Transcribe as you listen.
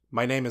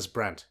My name is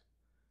Brent.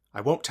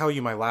 I won't tell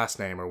you my last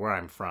name or where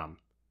I'm from.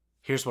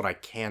 Here's what I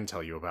can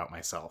tell you about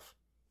myself.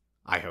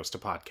 I host a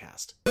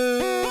podcast.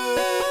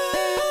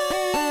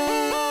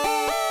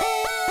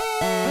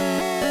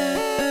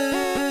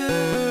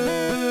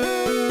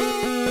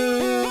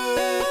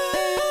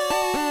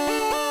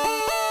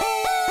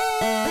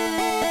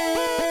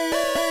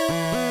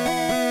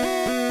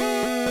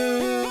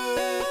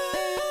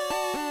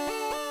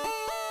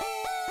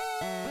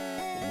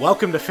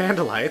 Welcome to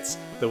Fandalites,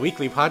 the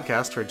weekly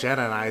podcast where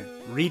Jenna and I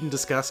read and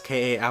discuss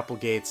K.A.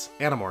 Applegate's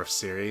Animorphs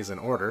series in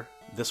order.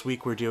 This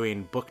week we're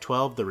doing Book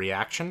 12, The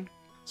Reaction.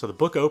 So the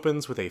book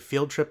opens with a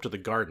field trip to the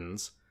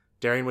gardens,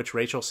 during which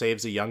Rachel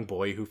saves a young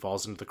boy who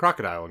falls into the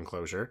crocodile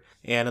enclosure,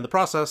 and in the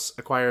process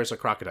acquires a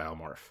crocodile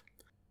morph.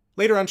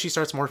 Later on she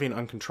starts morphing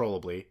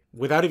uncontrollably,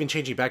 without even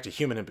changing back to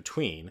human in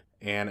between,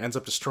 and ends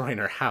up destroying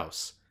her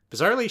house.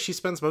 Bizarrely, she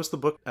spends most of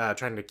the book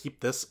trying to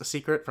keep this a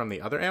secret from the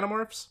other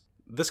Animorphs.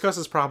 This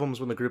causes problems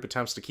when the group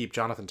attempts to keep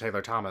Jonathan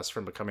Taylor Thomas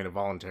from becoming a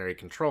voluntary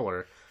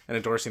controller and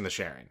endorsing the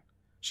sharing.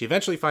 She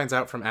eventually finds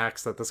out from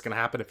Axe that this can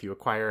happen if you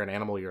acquire an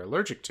animal you're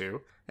allergic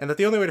to, and that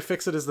the only way to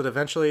fix it is that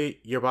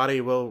eventually your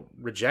body will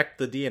reject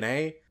the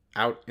DNA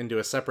out into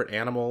a separate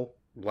animal,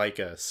 like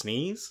a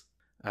sneeze.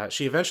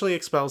 She eventually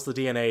expels the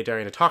DNA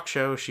during a talk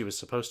show she was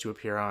supposed to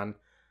appear on,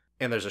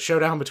 and there's a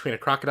showdown between a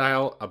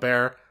crocodile, a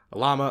bear, a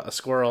llama, a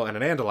squirrel, and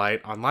an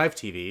Andalite on live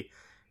TV,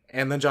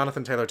 and then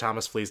Jonathan Taylor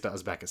Thomas flees to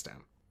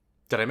Uzbekistan.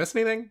 Did I miss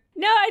anything?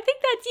 No, I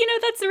think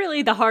that's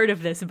really the heart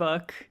of this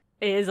book,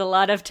 is a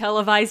lot of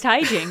televised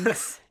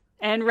hijinks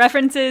and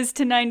references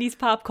to 90s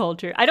pop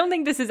culture. I don't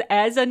think this is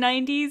as a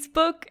 90s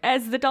book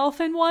as the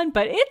Dolphin one,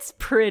 but it's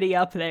pretty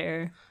up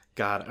there.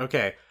 God,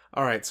 okay.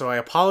 All right, so I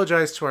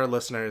apologize to our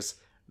listeners.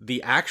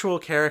 The actual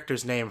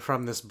character's name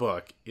from this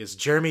book is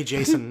Jeremy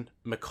Jason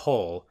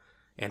McCole,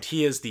 and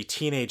he is the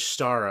teenage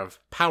star of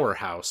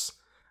Powerhouse,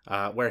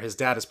 where his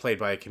dad is played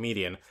by a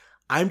comedian.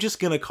 I'm just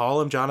going to call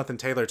him Jonathan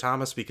Taylor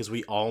Thomas because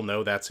we all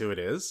know that's who it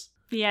is.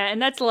 Yeah,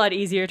 and that's a lot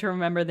easier to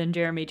remember than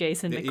Jeremy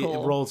Jason McCole.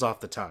 It rolls off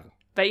the tongue.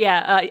 But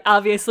yeah,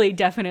 obviously,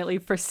 definitely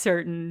for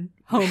certain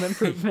home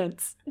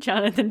improvements,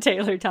 Jonathan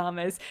Taylor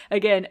Thomas.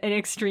 Again, an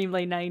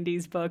extremely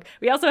 90s book.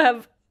 We also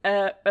have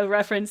a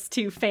reference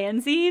to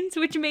fanzines,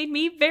 which made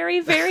me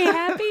very, very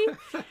happy.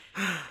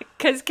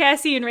 Because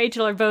Cassie and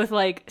Rachel are both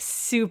like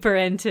super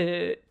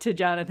into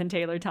Jonathan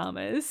Taylor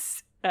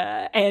Thomas.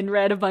 And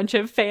read a bunch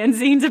of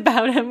fanzines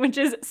about him, which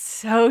is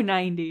so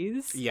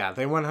 90s. Yeah,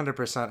 they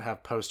 100%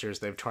 have posters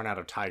they've torn out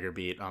of Tiger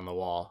Beat on the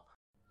wall.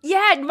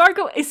 Yeah,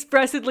 Marco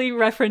expressly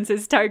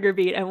references Tiger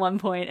Beat at one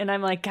point, and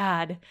I'm like,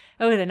 God,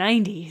 oh, the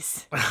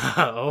 90s.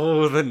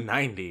 Oh, the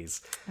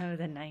 90s. Oh,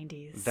 the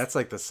 90s. That's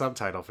like the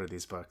subtitle for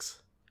these books.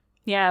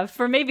 Yeah,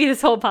 for maybe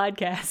this whole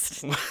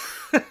podcast.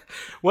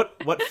 What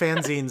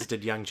fanzines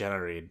did young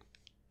Jenna read?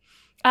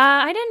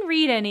 I didn't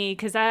read any,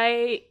 because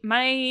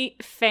my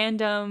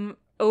fandom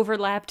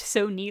overlapped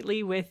so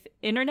neatly with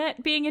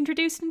internet being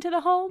introduced into the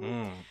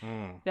home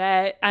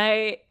that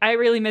I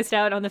really missed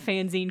out on the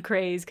fanzine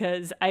craze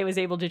because I was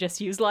able to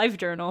just use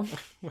LiveJournal.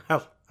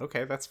 Well,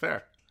 okay, that's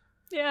fair.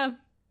 Yeah.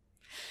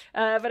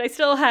 But I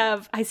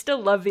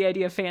still love the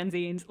idea of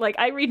fanzines. Like,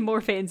 I read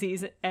more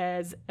fanzines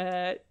as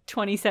a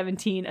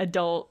 2017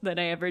 adult than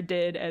I ever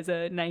did as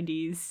a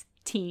 90s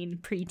teen,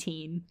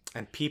 preteen.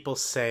 And people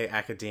say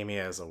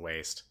academia is a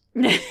waste.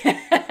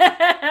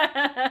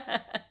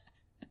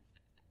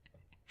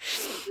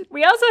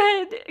 We also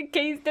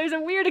had there's a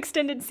weird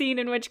extended scene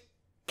in which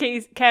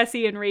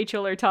Cassie and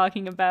Rachel are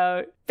talking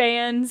about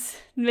bands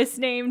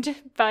misnamed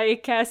by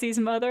Cassie's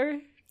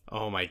mother.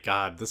 Oh my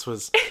god, this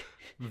was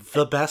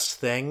the best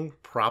thing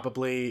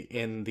probably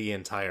in the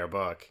entire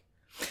book.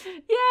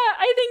 Yeah,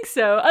 I think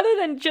so. Other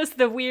than just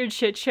the weird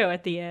shit show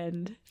at the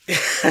end.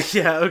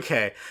 Yeah,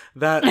 okay.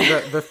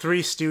 The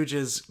Three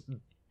Stooges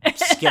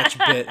sketch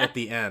bit at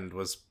the end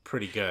was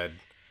pretty good.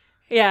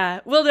 Yeah,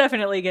 we'll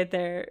definitely get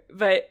there.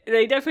 But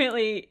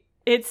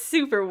it's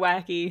super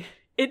wacky.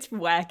 It's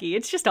wacky.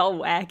 It's just all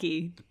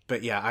wacky.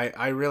 But yeah,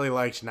 I really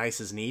liked Nice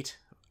is Neat.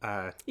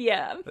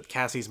 Yeah. But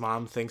Cassie's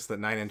mom thinks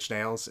that 9 Inch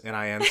Nails,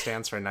 NIN,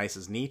 stands for Nice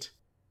is Neat.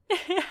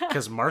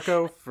 Because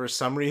Marco, for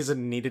some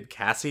reason, needed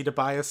Cassie to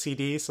buy a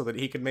CD so that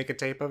he could make a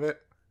tape of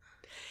it.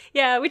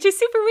 Yeah, which is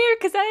super weird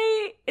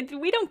because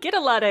we don't get a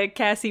lot of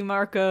Cassie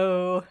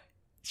Marco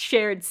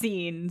shared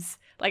scenes.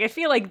 Like, I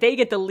feel like they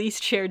get the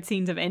least shared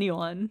scenes of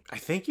anyone. I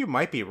think you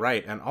might be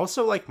right. And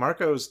also, like,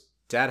 Marco's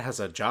dad has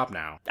a job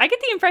now. I get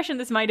the impression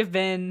this might have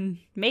been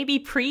maybe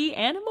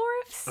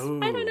pre-Animorphs?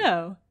 Ooh. I don't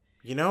know.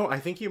 You know, I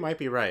think you might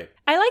be right.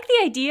 I like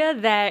the idea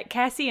that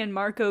Cassie and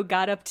Marco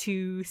got up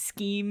to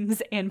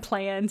schemes and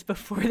plans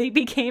before they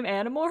became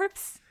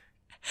Animorphs.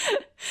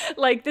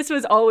 Like, this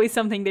was always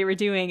something they were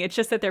doing. It's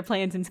just that their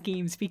plans and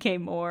schemes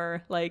became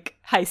more, like,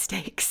 high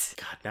stakes.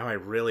 God, now I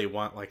really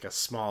want, like, a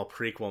small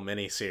prequel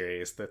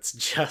miniseries that's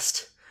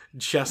just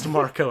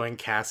Marco and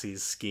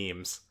Cassie's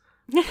schemes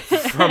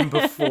from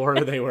before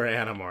they were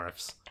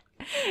Animorphs.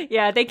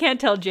 Yeah, they can't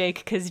tell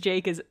Jake, because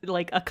Jake is,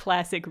 like, a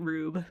classic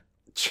rube.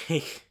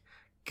 Jake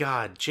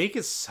God, Jake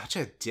is such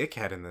a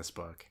dickhead in this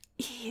book.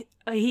 he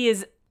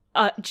is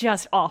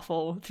just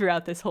awful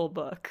throughout this whole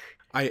book.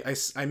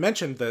 I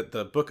mentioned that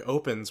the book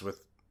opens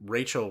with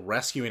Rachel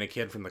rescuing a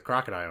kid from the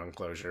crocodile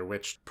enclosure,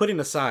 which, putting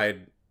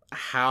aside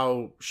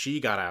how she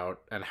got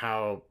out and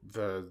how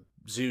the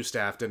zoo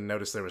staff didn't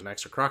notice there was an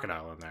extra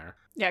crocodile in there.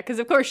 Yeah, because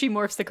of course she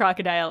morphs the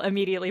crocodile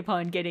immediately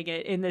upon getting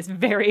it in this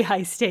very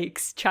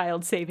high-stakes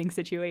child-saving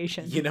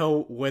situation. You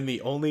know, when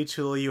the only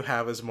tool you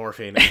have is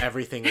morphine,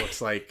 everything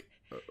looks like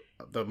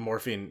the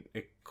morphine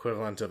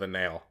equivalent of a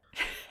nail.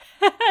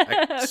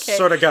 Okay.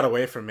 Sort of got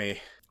away from me.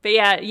 But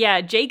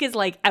yeah, Jake is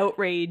like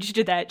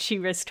outraged that she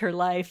risked her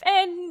life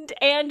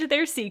and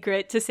their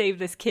secret to save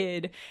this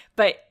kid.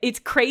 But it's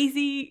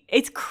crazy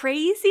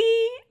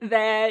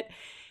that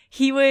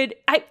he would...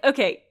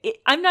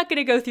 I'm not going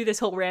to go through this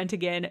whole rant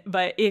again,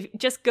 but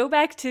just go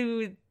back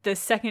to the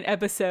second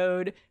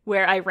episode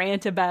where I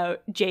rant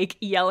about Jake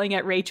yelling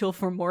at Rachel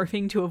for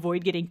morphing to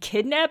avoid getting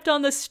kidnapped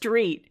on the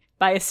street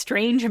by a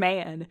strange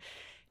man.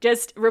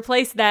 Just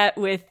replace that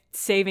with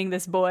saving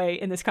this boy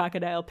in this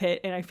crocodile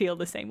pit, and I feel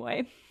the same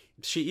way.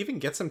 She even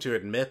gets him to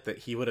admit that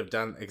he would have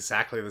done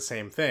exactly the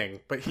same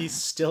thing, but he's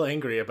still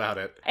angry about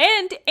it.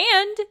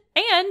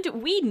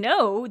 And we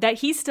know that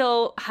he's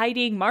still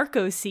hiding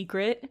Marco's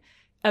secret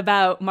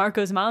about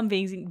Marco's mom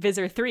being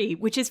Visser 3,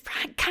 which is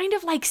kind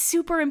of like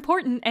super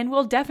important and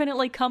will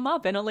definitely come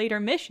up in a later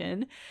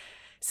mission.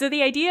 So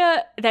the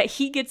idea that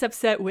he gets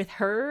upset with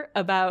her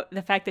about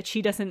the fact that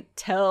she doesn't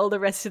tell the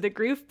rest of the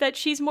group that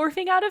she's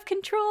morphing out of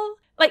control,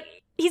 like,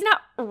 he's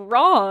not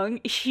wrong.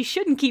 He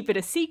shouldn't keep it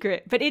a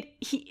secret, but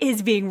he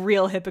is being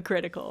real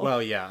hypocritical.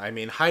 Well, yeah, I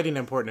mean, hiding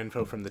important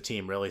info from the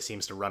team really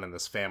seems to run in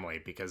this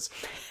family, because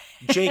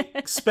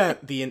Jake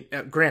spent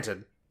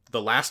granted,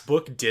 the last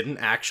book didn't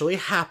actually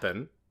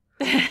happen.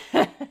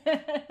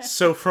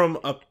 So from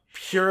a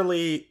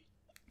purely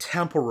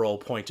temporal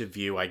point of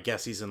view, I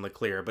guess he's in the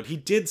clear, but he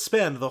did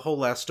spend the whole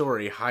last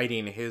story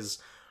hiding his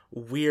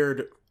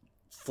weird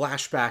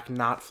flashback,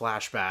 not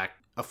flashback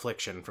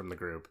affliction from the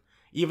group,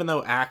 even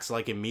though Axe,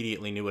 like,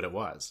 immediately knew what it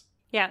was.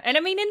 Yeah, and I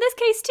mean, in this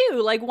case,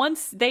 too, like,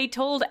 once they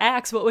told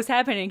Axe what was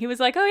happening, he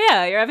was like, oh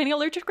yeah, you're having an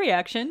allergic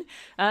reaction.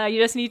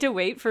 You just need to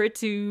wait for it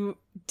to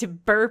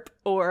burp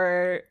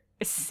or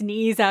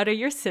sneeze out of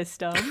your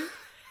system.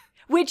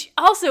 Which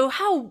also,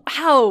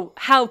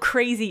 how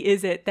crazy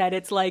is it that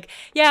it's like,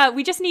 yeah,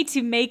 we just need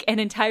to make an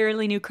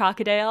entirely new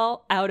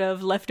crocodile out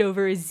of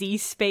leftover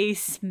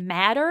Z-space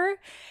matter,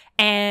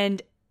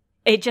 and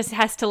it just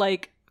has to,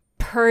 like,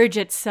 purge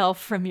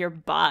itself from your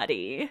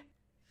body.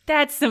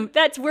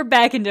 We're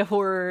back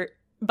into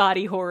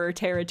body horror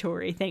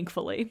territory,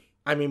 thankfully.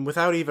 I mean,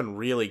 without even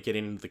really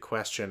getting into the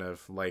question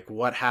of, like,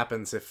 what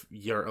happens if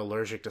you're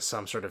allergic to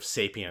some sort of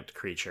sapient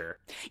creature?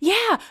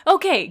 Yeah,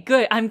 okay,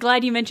 good. I'm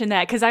glad you mentioned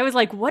that, because I was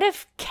like, what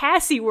if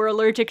Cassie were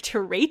allergic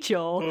to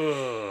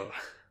Rachel?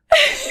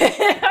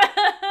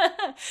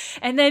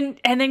 and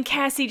then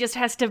Cassie just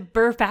has to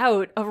burp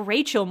out a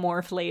Rachel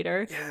morph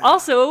later. Yeah.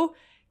 Also,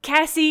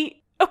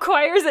 Cassie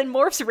acquires and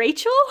morphs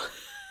Rachel?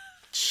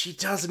 She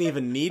doesn't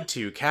even need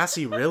to.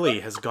 Cassie really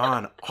has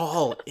gone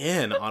all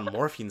in on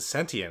morphine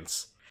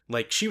sentience.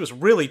 Like, she was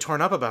really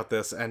torn up about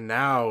this, and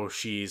now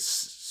she's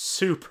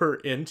super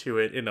into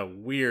it in a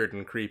weird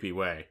and creepy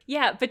way.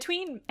 Yeah,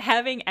 between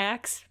having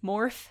Axe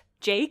morph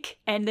Jake,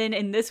 and then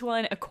in this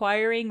one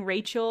acquiring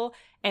Rachel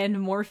and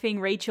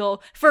morphing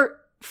Rachel for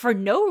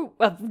no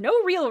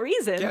real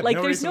reason. Yeah, like,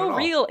 no there's no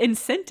real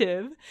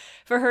incentive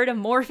for her to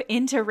morph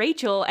into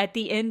Rachel at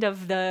the end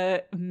of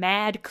the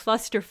mad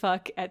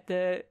clusterfuck at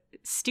the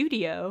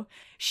studio.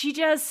 She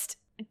just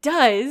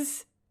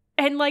does,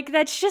 and, like,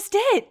 that's just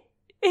it.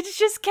 It's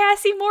just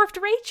Cassie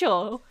morphed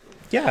Rachel.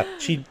 Yeah,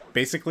 she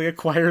basically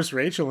acquires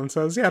Rachel and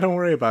says, yeah, don't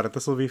worry about it,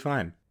 this will be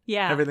fine.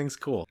 Yeah. Everything's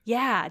cool.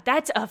 Yeah,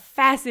 that's a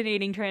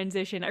fascinating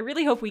transition. I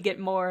really hope we get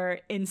more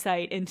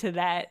insight into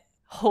that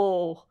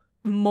whole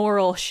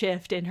moral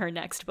shift in her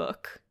next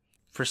book.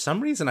 For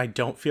some reason, I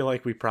don't feel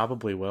like we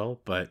probably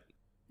will, but...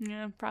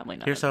 yeah, probably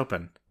not. Here's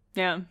hoping.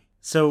 Yeah.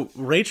 So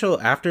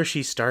Rachel, after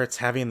she starts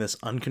having this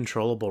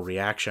uncontrollable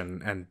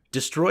reaction and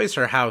destroys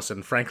her house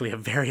in, frankly, a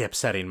very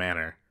upsetting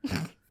manner...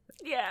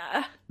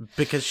 yeah.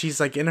 Because she's,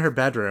 like, in her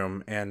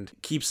bedroom and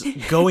keeps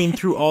going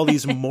through all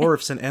these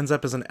morphs and ends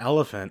up as an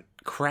elephant,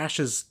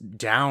 crashes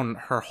down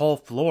her whole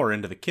floor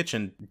into the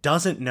kitchen,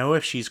 doesn't know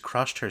if she's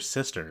crushed her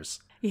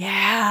sisters.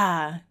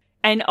 Yeah.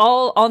 And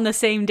all on the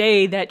same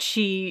day that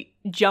she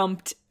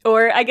jumped,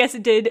 or I guess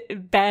did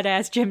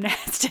badass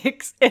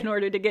gymnastics in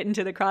order to get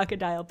into the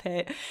crocodile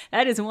pit.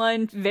 That is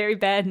one very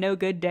bad, no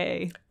good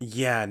day.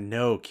 Yeah,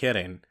 no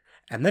kidding.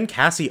 And then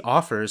Cassie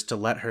offers to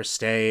let her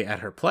stay at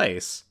her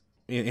place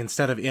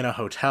instead of in a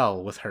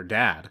hotel with her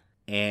dad.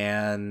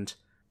 And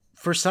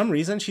for some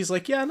reason, she's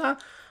like, yeah, nah,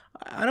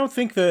 I don't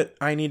think that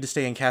I need to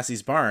stay in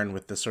Cassie's barn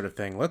with this sort of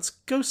thing. Let's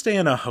go stay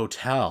in a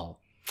hotel.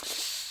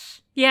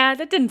 Yeah,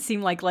 that didn't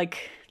seem like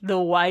the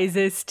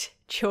wisest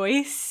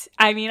choice.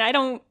 I mean, I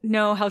don't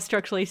know how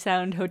structurally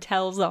sound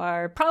hotels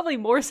are, probably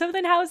more so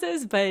than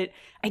houses, but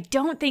I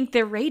don't think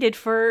they're rated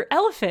for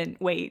elephant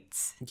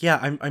weights. Yeah,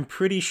 I'm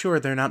pretty sure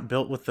they're not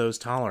built with those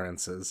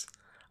tolerances.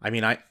 I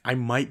mean, I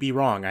might be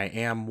wrong. I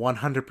am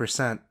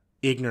 100%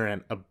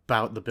 ignorant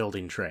about the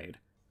building trade.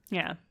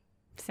 Yeah,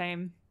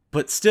 same.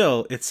 But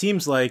still, it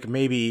seems like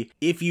maybe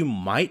if you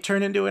might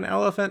turn into an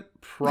elephant,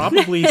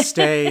 probably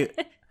stay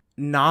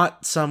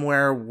not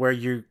somewhere where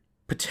you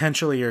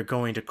potentially are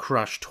going to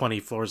crush 20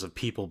 floors of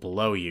people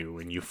below you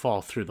and you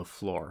fall through the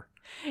floor.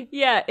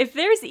 Yeah, if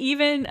there's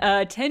even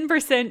a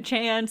 10%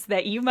 chance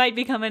that you might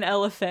become an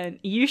elephant,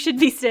 you should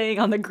be staying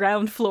on the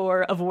ground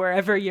floor of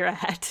wherever you're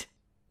at.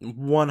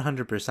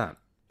 100%.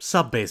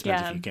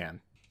 Sub-basement if you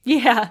can.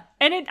 Yeah,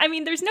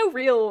 and there's no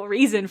real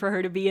reason for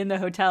her to be in the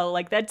hotel.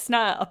 Like, that's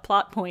not a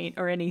plot point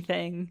or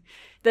anything.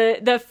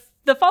 The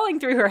falling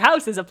through her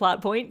house is a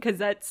plot point, because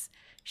that's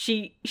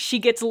she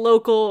gets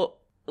local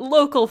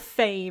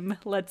fame,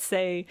 let's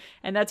say,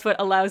 and that's what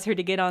allows her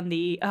to get on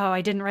the,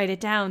 I didn't write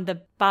it down,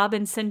 the Bob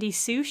and Cindy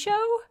Sue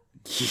show?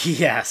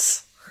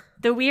 Yes.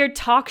 The weird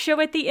talk show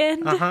at the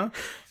end? Uh-huh.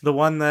 The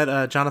one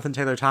that Jonathan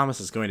Taylor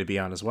Thomas is going to be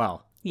on as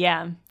well.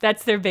 Yeah,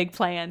 that's their big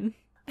plan.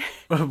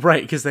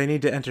 Right, because they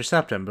need to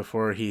intercept him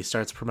before he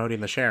starts promoting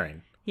the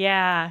sharing.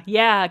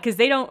 Yeah, because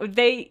they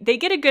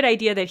get a good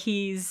idea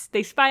that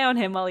they spy on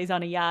him while he's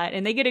on a yacht,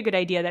 and they get a good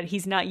idea that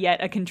he's not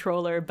yet a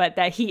controller, but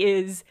that he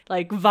is,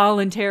 like,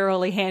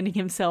 voluntarily handing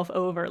himself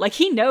over. Like,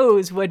 he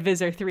knows what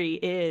Visser 3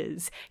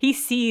 is. He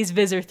sees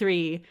Visser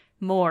 3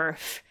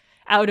 morph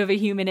out of a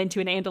human into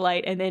an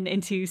Andalite and then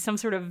into some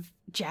sort of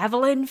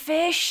javelin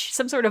fish,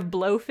 some sort of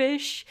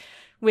blowfish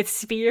with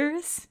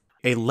spears.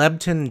 A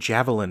Lebton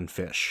javelin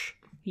fish.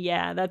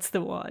 Yeah, that's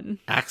the one.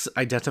 Axe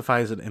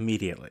identifies it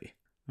immediately.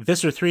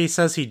 Visser 3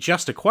 says he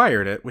just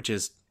acquired it, which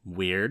is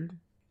weird.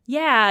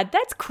 Yeah,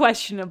 that's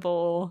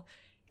questionable.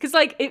 Because,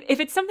 like,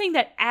 if it's something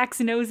that Axe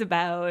knows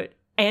about,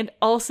 and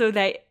also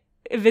that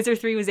Visser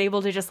 3 was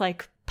able to just,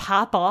 like,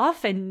 pop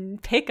off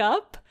and pick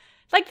up,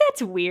 like,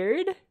 that's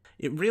weird.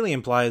 It really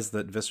implies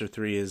that Visser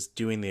 3 is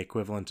doing the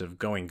equivalent of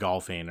going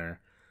golfing or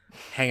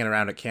hanging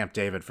around at Camp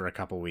David for a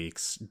couple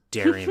weeks,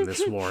 daring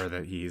this war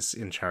that he's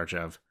in charge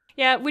of.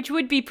 Yeah, which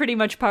would be pretty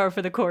much par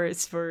for the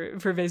course for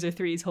Visser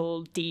 3's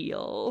whole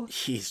deal.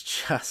 He's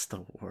just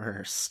the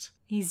worst.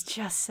 He's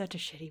just such a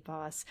shitty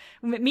boss.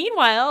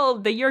 Meanwhile,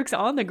 the Yeerks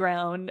on the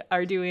ground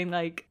are doing,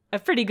 like, a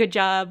pretty good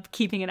job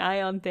keeping an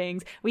eye on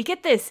things. We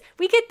get this,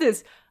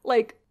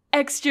 like,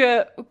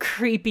 extra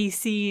creepy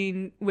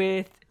scene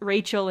with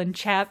Rachel and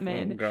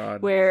Chapman. Oh,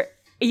 God. Where,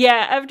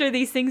 yeah, after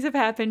these things have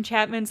happened,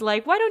 Chapman's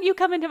like, why don't you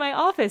come into my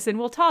office and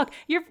we'll talk?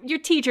 Your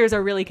teachers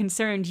are really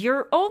concerned.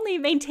 You're only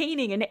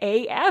maintaining an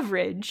A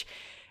average.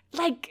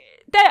 Like,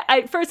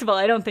 that, first of all,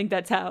 I don't think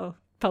that's how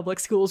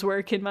public schools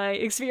work in my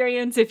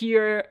experience. If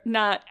you're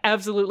not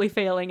absolutely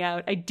failing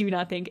out, I do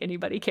not think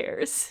anybody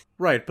cares.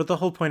 Right, but the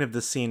whole point of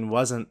this scene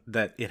wasn't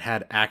that it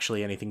had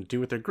actually anything to do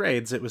with her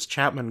grades. It was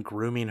Chapman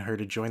grooming her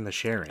to join the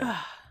sharing.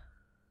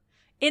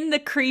 In the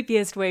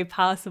creepiest way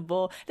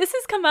possible. This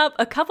has come up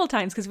a couple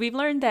times because we've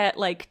learned that,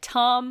 like,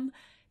 Tom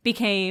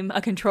became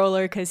a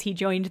controller because he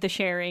joined the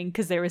sharing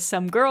because there was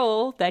some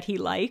girl that he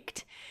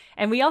liked.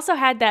 And we also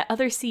had that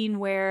other scene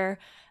where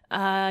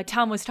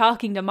Tom was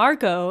talking to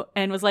Marco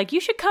and was like, you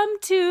should come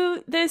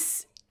to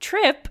this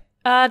trip.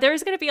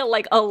 There's going to be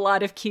a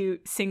lot of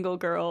cute single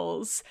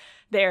girls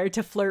there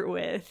to flirt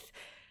with.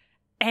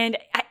 And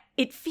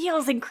it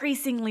feels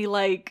increasingly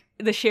like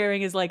the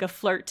sharing is like a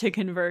flirt to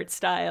convert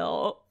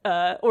style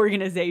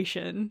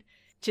organization.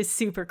 Just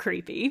super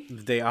creepy.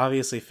 They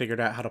obviously figured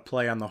out how to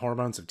play on the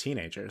hormones of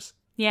teenagers.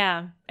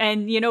 Yeah.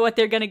 And you know what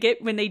they're going to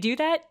get when they do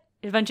that?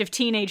 A bunch of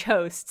teenage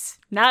hosts.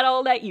 Not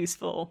all that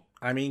useful.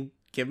 I mean,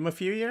 give them a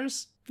few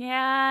years?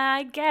 Yeah,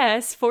 I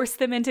guess. Force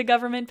them into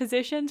government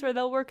positions where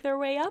they'll work their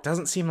way up.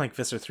 Doesn't seem like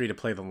Visser 3 to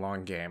play the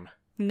long game.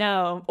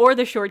 No, or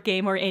the short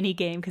game or any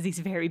game, because he's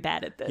very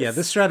bad at this. Yeah,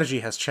 this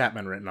strategy has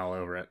Chapman written all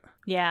over it.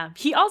 Yeah.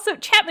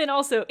 Chapman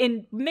also,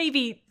 in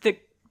maybe the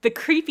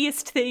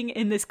creepiest thing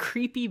in this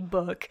creepy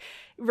book,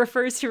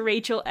 refers to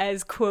Rachel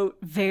as, quote,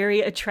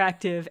 very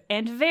attractive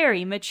and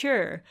very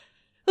mature.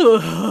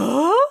 Good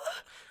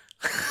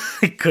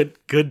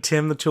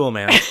Tim the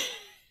Toolman.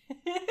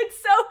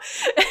 It's so...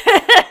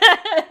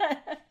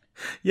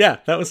 Yeah,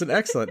 that was an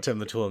excellent Tim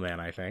the Toolman,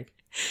 I think.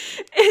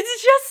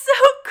 It's just so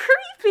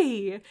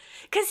creepy.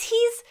 Because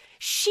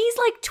she's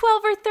like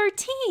 12 or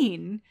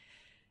 13.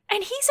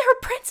 And he's her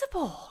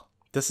principal.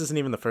 This isn't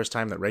even the first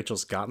time that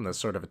Rachel's gotten this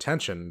sort of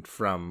attention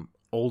from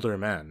older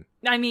men.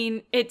 I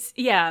mean,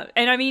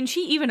 and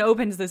she even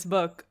opens this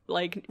book,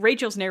 like,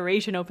 Rachel's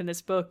narration opened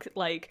this book,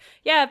 like,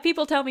 yeah,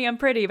 people tell me I'm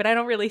pretty, but I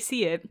don't really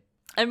see it.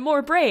 I'm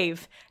more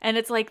brave. And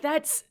it's like,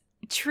 that's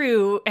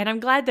true, and I'm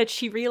glad that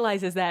she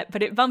realizes that,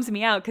 but it bums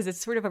me out because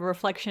it's sort of a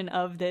reflection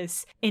of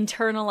this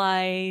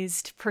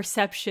internalized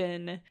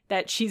perception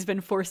that she's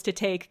been forced to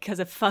take because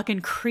of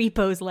fucking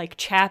creepos like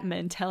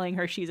Chapman telling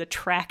her she's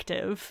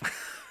attractive.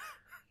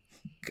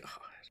 God.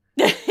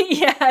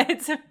 Yeah,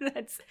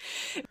 that's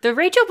the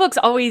Rachel books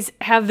always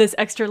have this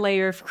extra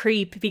layer of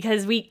creep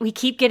because we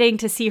keep getting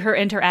to see her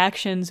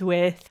interactions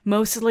with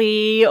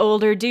mostly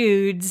older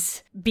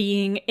dudes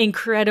being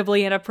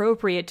incredibly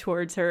inappropriate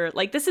towards her.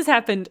 Like, this has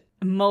happened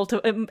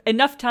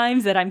enough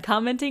times that I'm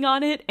commenting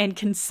on it and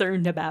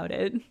concerned about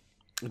it.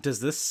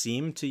 Does this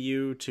seem to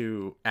you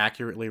to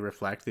accurately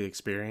reflect the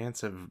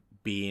experience of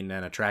being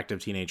an attractive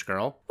teenage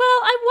girl? Well,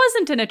 I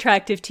wasn't an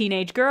attractive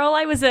teenage girl.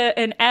 I was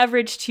an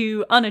average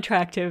to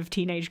unattractive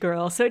teenage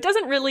girl, so it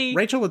doesn't really...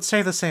 Rachel would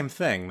say the same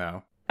thing,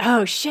 though.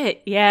 Oh,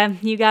 shit. Yeah,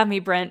 you got me,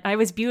 Brent. I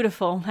was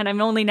beautiful, and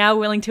I'm only now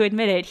willing to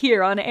admit it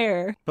here on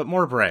air. But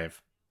more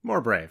brave.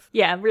 More brave.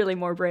 Yeah, really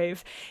more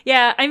brave.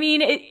 Yeah, I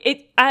mean,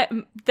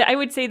 I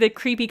would say the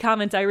creepy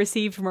comments I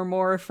received were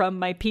more from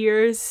my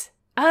peers.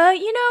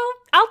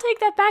 I'll take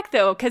that back,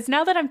 though, because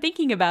now that I'm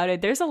thinking about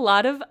it, there's a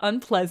lot of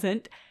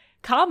unpleasant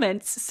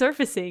comments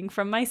surfacing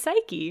from my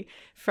psyche.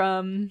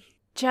 From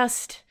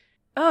just,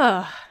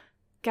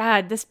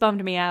 God, this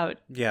bummed me out.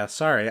 Yeah,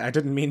 sorry. I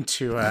didn't mean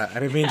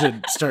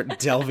to start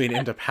delving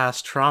into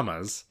past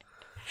traumas.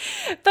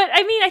 But,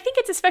 I mean, I think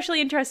it's especially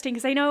interesting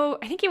because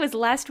I think it was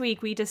last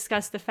week we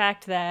discussed the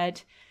fact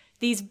that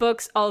these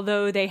books,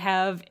 although they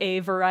have a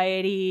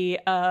variety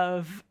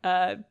of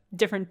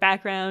different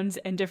backgrounds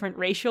and different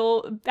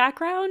racial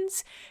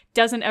backgrounds,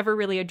 doesn't ever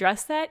really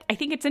address that. I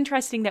think it's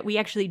interesting that we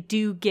actually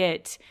do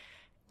get,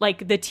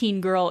 like, the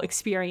teen girl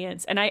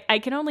experience. And I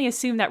can only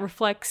assume that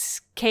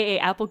reflects K.A.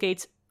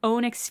 Applegate's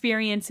own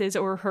experiences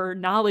or her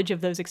knowledge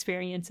of those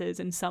experiences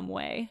in some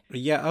way.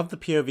 Yeah, of the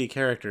POV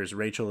characters,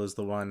 Rachel is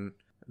the one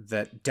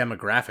that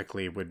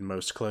demographically would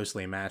most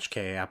closely match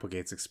K.A.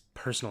 Applegate's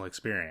personal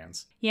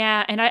experience.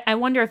 Yeah, and I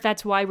wonder if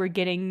that's why we're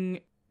getting...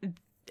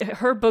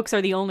 Her books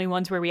are the only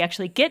ones where we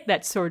actually get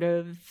that sort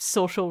of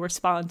social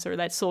response or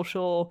that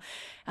social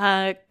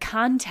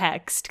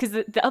context, because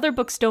the other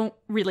books don't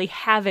really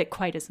have it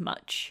quite as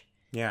much.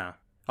 Yeah,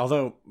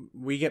 although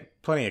we get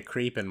plenty of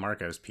creep in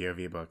Marco's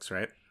POV books,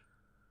 right?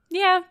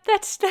 Yeah,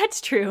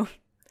 that's true.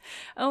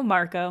 Oh,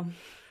 Marco.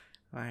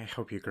 I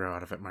hope you grow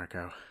out of it,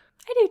 Marco.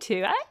 I do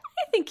too. I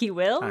think he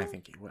will. I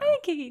think he will. I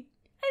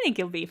think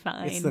he'll be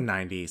fine. It's the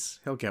 90s.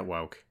 He'll get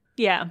woke.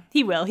 Yeah,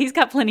 he will. He's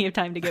got plenty of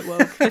time to get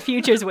woke. The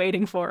future's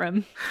waiting for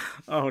him.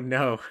 Oh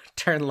no.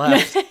 Turn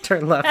left.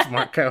 Turn left,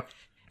 Marco.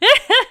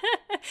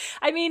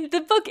 I mean,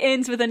 the book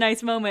ends with a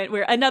nice moment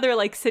where another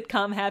like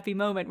sitcom happy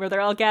moment where they're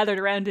all gathered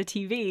around a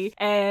TV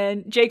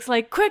and Jake's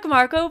like, "Quick,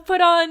 Marco,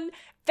 put on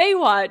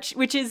Baywatch,"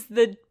 which is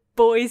the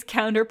boys'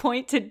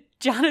 counterpoint to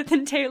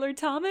Jonathan Taylor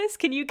Thomas.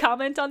 Can you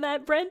comment on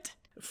that, Brent?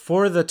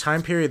 For the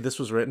time period this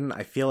was written,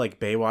 I feel like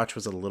Baywatch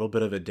was a little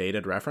bit of a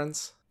dated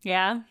reference.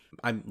 Yeah.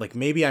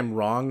 Maybe I'm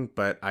wrong,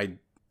 but I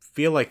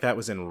feel like that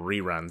was in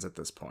reruns at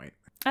this point.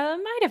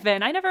 Might have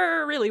been. I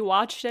never really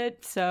watched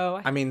it,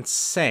 so... I mean,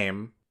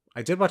 same.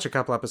 I did watch a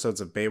couple episodes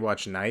of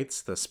Baywatch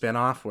Nights, the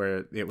spinoff,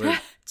 where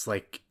it's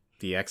like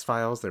the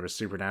X-Files. There was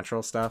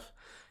supernatural stuff.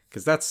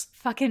 Because that's...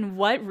 Fucking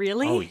what,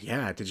 really? Oh,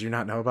 yeah. Did you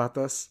not know about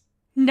this?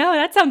 No,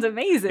 that sounds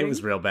amazing. It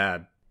was real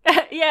bad.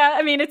 Yeah,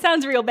 I mean, it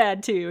sounds real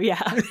bad, too.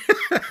 Yeah.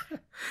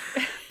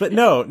 But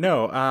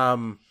no.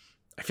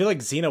 I feel like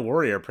Xena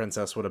Warrior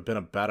Princess would have been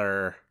a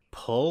better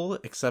pull,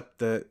 except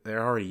that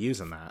they're already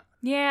using that.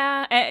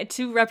 Yeah,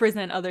 to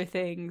represent other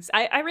things.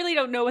 I really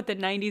don't know what the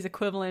 90s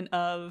equivalent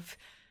of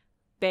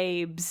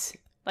babes...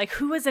 Like,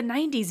 who was a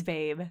 90s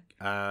babe?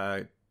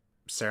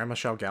 Sarah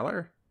Michelle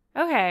Gellar?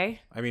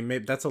 Okay. I mean,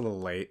 maybe that's a little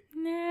late.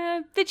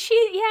 Nah, but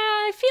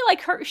I feel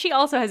like she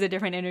also has a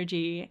different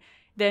energy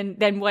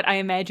than what I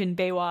imagine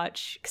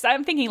Baywatch. Because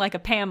I'm thinking like a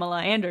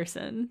Pamela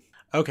Anderson.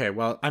 Okay,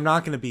 well, I'm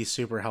not going to be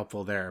super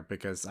helpful there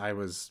because I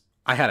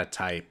had a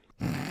type.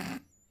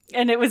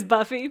 And it was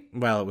Buffy?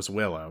 Well, it was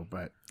Willow,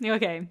 but...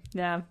 Okay,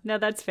 no,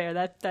 that's fair.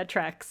 That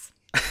tracks.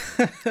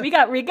 we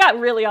got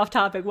really off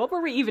topic. What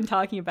were we even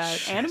talking about?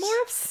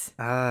 Animorphs?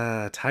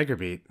 Tiger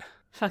Beat.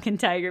 Fucking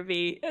Tiger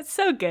Beat. It's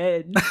so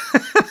good.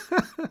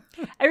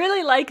 I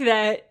really like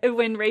that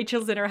when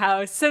Rachel's in her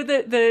house. So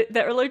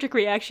the allergic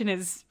reaction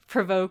is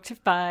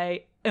provoked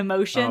by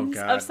emotions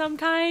of some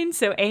kind.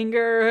 So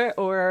anger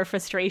or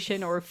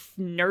frustration or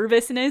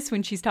nervousness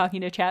when she's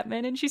talking to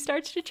Chapman and she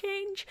starts to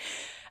change.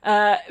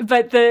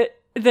 But the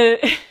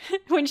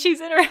when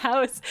she's in her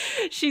house,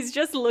 she's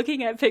just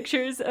looking at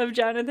pictures of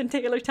Jonathan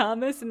Taylor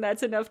Thomas, and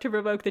that's enough to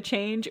provoke the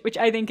change, which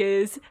I think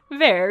is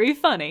very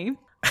funny.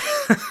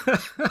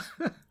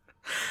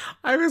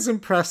 I was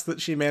impressed that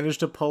she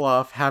managed to pull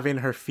off having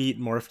her feet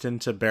morphed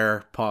into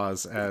bear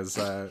paws as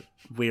a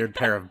weird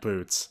pair of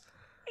boots.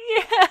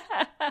 Yeah.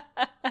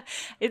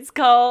 It's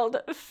called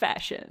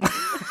fashion.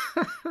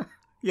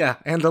 Yeah,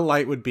 and the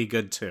light would be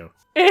good too.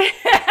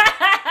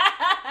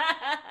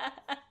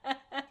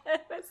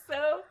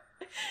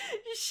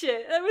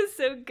 That was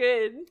so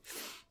good.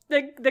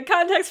 The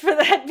context for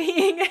that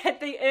being at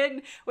the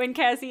end when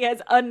Cassie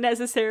has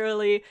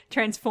unnecessarily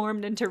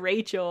transformed into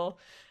Rachel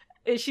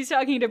is she's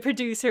talking to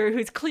producer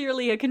who's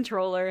clearly a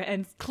controller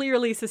and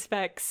clearly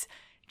suspects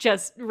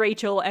just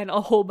Rachel and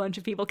a whole bunch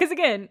of people. Because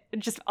again,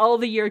 just all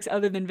the Yeerks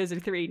other than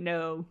Visitor 3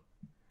 know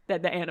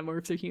that the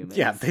Animorphs are humans.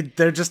 Yeah,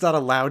 they're just not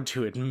allowed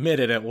to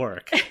admit it at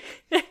work.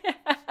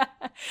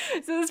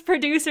 So this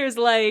producer's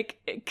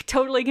like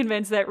totally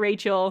convinced that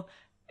Rachel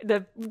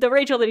the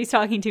Rachel that he's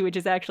talking to, which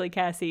is actually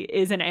Cassie,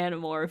 is an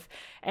Animorph.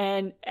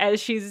 And as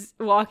she's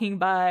walking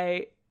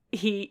by,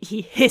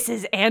 he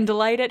hisses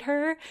Andalite at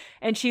her,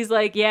 and she's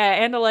like,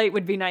 yeah, Andalite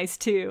would be nice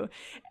too.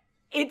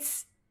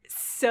 It's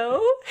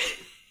so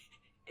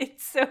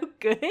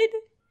good.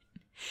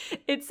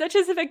 It's such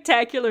a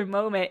spectacular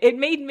moment. It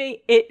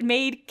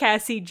made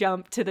Cassie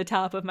jump to the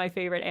top of my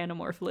favorite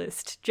Animorph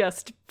list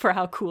just for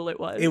how cool it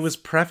was. It was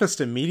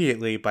prefaced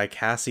immediately by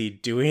Cassie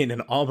doing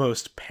an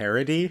almost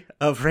parody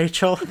of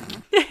Rachel.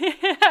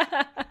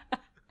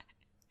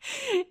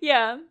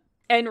 Yeah.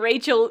 And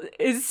Rachel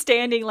is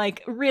standing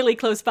like really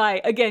close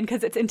by, again,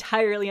 because it's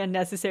entirely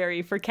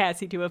unnecessary for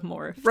Cassie to have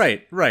morphed.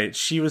 Right.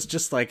 She was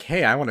just like,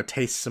 hey, I want to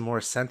taste some more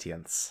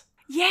sentience.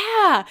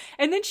 Yeah.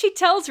 And then she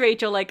tells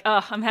Rachel, like,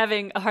 oh, I'm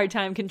having a hard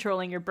time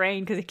controlling your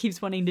brain because it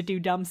keeps wanting to do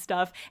dumb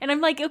stuff. And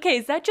I'm like, okay,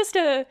 is that just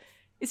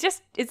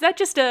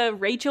a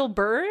Rachel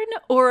burn?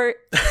 Or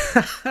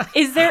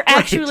is there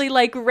actually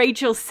like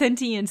Rachel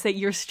sentience that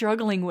you're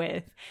struggling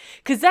with?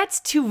 Because that's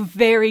two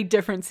very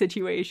different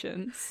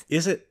situations.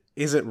 Is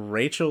it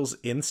Rachel's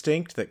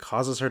instinct that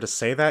causes her to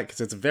say that?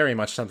 Because it's very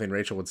much something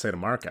Rachel would say to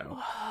Marco.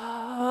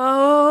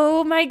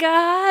 Oh my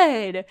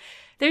god.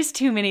 There's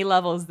too many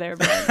levels there,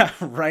 Ben.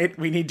 Right?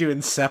 We need to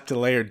incept a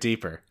layer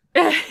deeper.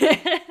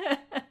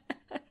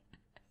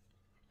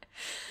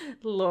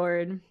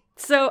 Lord.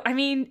 So, I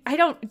mean,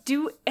 how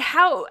do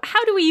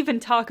we even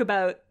talk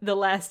about the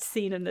last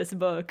scene in this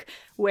book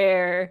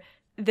where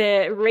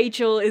the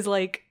Rachel is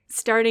like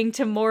starting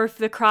to morph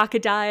the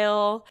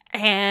crocodile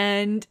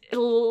and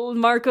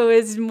Marco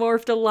is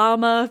morphed a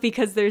llama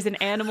because there's an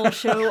animal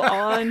show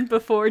on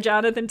before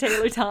Jonathan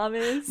Taylor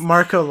Thomas.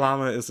 Marco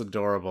Llama is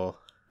adorable.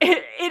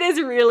 It is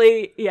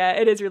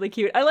really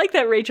cute. I like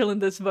that Rachel in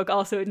this book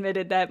also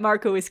admitted that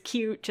Marco is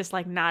cute, just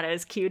like not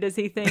as cute as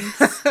he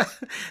thinks.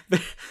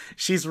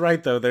 She's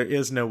right, though. There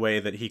is no way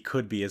that he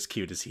could be as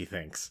cute as he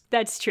thinks.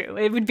 That's true.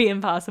 It would be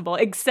impossible,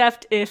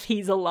 except if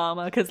he's a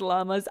llama, because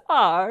llamas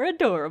are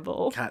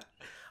adorable. God,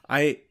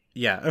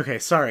 okay,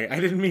 sorry. I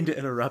didn't mean to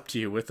interrupt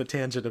you with the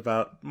tangent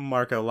about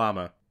Marco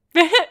Llama.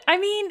 I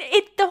mean,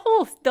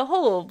 the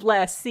whole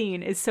last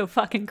scene is so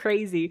fucking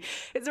crazy.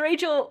 It's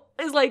Rachel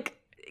is like,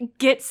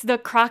 gets the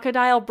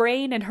crocodile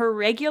brain in her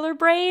regular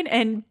brain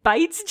and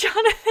bites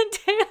Jonathan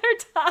Taylor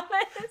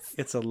Thomas.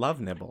 It's a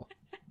love nibble.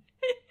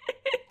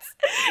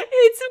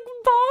 It's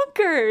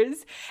bonkers.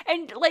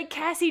 And like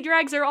Cassie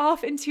drags her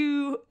off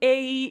into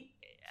a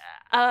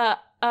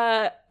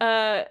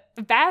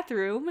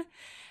bathroom,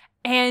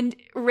 and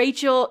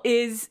Rachel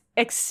is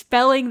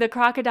expelling the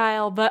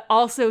crocodile but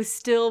also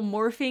still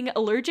morphing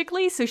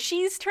allergically, so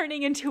she's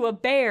turning into a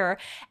bear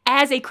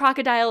as a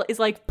crocodile is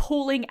like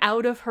pulling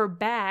out of her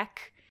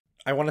back.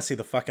 I want to see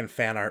the fucking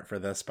fan art for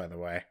this, by the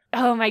way.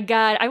 Oh my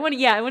god. I want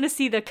to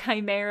see the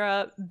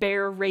Chimera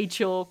Bear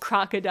Rachel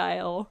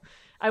crocodile.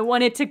 I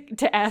want it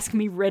to ask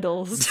me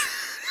riddles.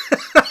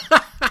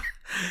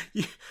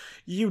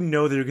 You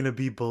know they're going to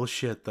be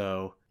bullshit,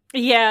 though.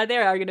 Yeah,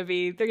 they're going to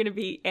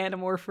be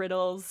Animorph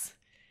riddles.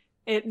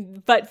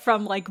 But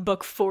from like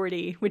book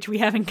 40, which we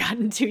haven't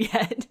gotten to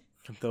yet.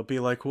 They'll be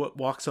like, what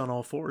walks on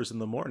all fours in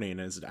the morning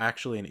is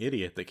actually an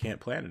idiot that can't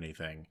plan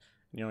anything.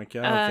 And you're like,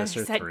 oh, this or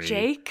is that 3.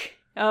 Jake?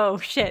 Oh,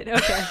 shit,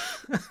 okay.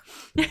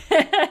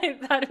 I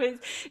thought it was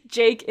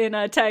Jake in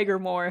a tiger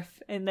morph,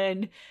 and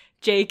then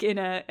Jake in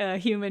a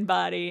human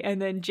body,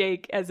 and then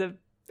Jake as a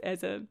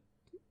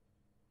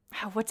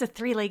what's a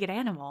 3-legged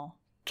animal?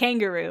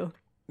 Kangaroo.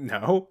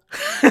 No.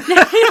 two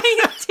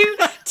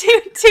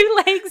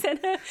legs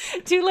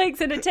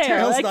and a tail.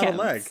 Tail's that not counts.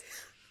 a leg.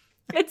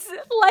 It's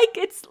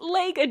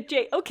like a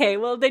Jake. Okay,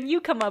 well then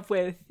you come up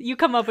with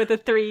a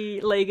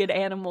 3-legged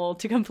animal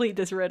to complete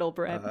this riddle,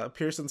 Brett.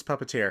 Pearson's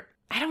Puppeteer.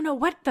 I don't know,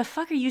 what the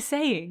fuck are you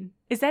saying?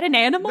 Is that an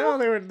animal? No,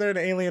 they're an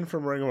alien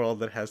from Ringworld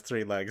that has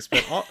 3 legs,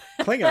 but all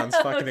Klingons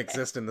fucking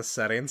exist in this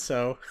setting,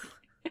 so...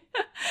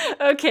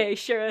 Okay,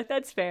 sure,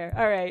 that's fair.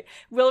 All right,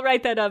 we'll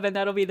write that up and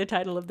that'll be the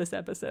title of this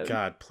episode.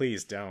 God,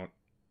 please don't.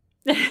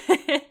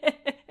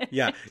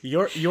 Yeah,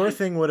 your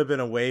thing would have been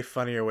a way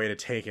funnier way to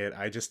take it.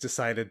 I just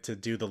decided to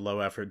do the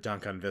low-effort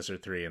dunk on Visser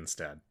 3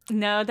 instead.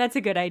 No, that's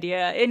a good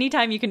idea.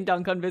 Anytime you can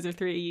dunk on Visser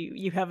 3,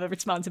 you have a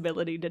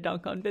responsibility to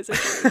dunk on Visser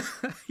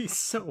 3. He's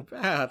so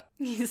bad.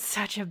 He's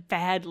such a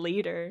bad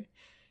leader.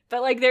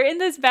 But, like, they're in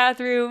this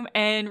bathroom,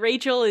 and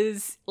Rachel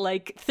is,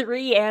 like,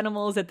 3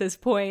 animals at this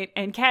point,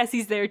 and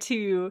Cassie's there,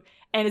 too,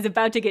 and is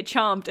about to get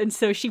chomped, and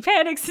so she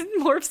panics and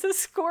morphs a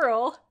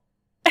squirrel.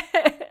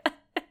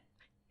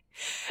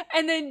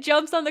 And then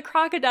jumps on the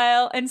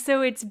crocodile, and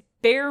so it's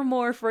bear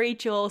morph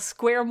Rachel,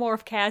 square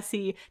morph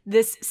Cassie,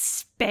 this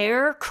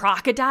spare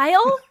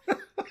crocodile?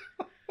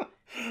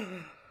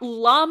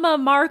 Llama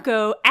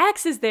Marco,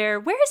 Axe is there.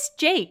 Where's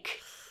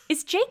Jake?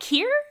 Is Jake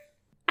here?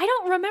 I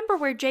don't remember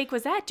where Jake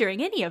was at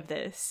during any of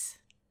this.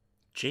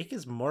 Jake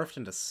is morphed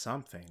into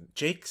something.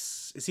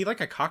 Is he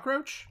like a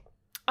cockroach?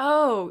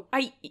 Oh,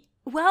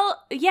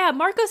 well, yeah,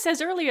 Marco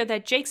says earlier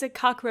that Jake's a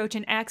cockroach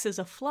and Axe is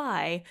a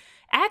fly.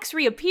 Axe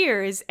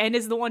reappears and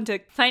is the one to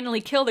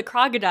finally kill the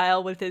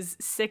crocodile with his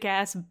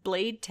sick-ass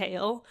blade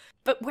tail.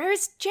 But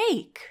where's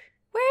Jake?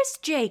 Where's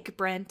Jake,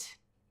 Brent?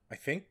 I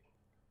think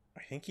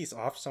he's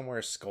off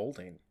somewhere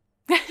scolding.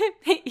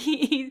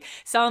 He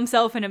saw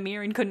himself in a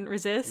mirror and couldn't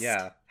resist.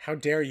 Yeah. How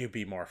dare you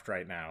be morphed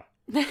right now?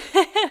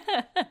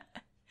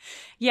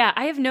 Yeah,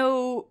 I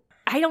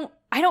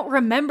don't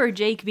remember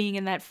Jake being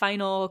in that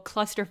final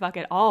clusterfuck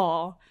at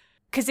all.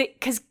 Cause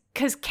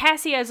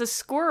Cassie as a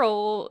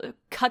squirrel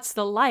cuts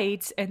the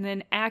lights and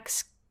then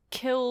Axe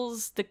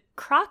kills the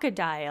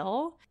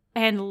crocodile.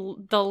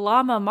 And the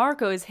llama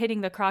Marco is hitting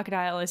the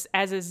crocodile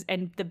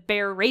and the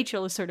bear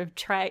Rachel is sort of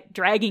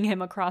dragging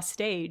him across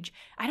stage.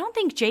 I don't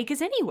think Jake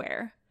is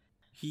anywhere.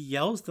 He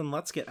yells, "Then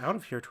let's get out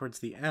of here," towards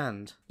the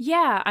end.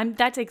 Yeah,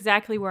 that's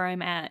exactly where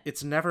I'm at.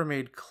 It's never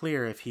made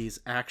clear if he's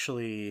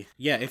actually...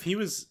 Yeah, if he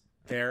was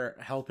there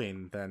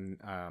helping, then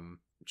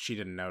she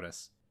didn't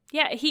notice.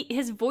 Yeah,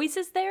 his voice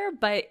is there,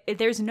 but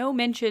there's no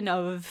mention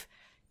of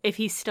if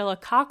he's still a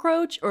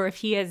cockroach or if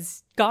he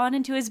has gone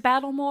into his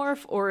battle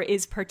morph or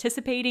is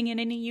participating in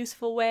any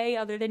useful way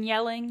other than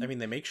yelling. I mean,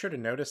 they make sure to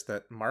notice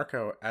that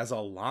Marco, as a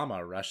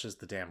llama, rushes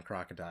the damn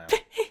crocodile.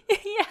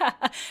 Yeah,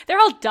 they're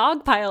all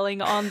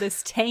dogpiling on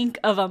this tank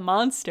of a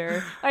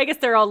monster. I guess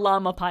they're all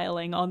llama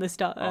piling on this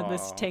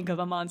this tank of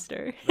a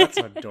monster. That's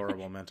an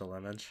adorable mental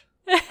image.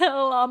 A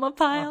llama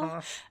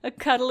pile? A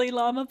cuddly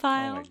llama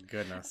pile? Oh my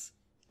goodness.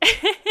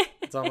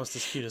 It's almost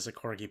as cute as a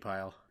corgi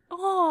pile.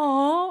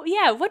 Oh,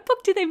 yeah. What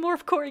book do they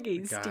morph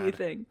corgis, God. do you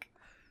think?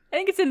 I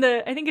think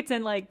it's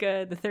in like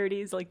the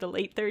 30s, like the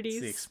late 30s. It's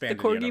the expanded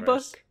the corgi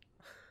universe. book.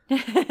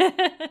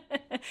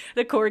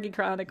 The Corgi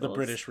Chronicles. The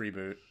British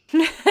reboot.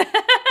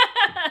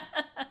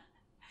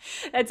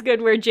 That's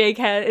good, where Jake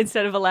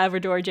instead of a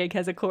Labrador, Jake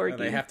has a corgi.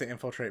 They have to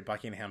infiltrate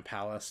Buckingham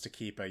Palace to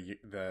keep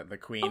the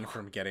queen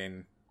from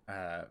getting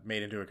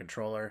made into a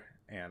controller,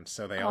 and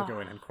so they all go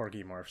in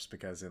corgi morphs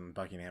because in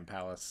Buckingham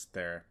Palace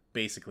they're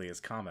basically as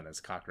common as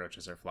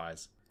cockroaches or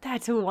flies.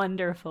 That's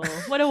wonderful.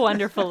 What a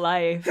wonderful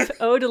life.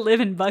 Oh, to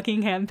live in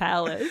Buckingham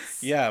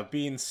Palace. Yeah,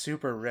 being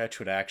super rich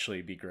would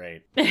actually be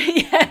great.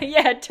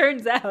 Yeah, it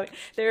turns out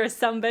there are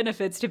some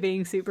benefits to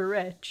being super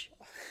rich.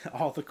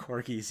 All the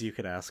corgis you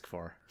could ask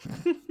for.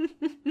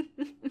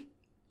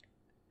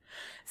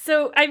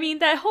 So, I mean,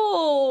 that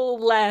whole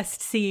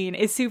last scene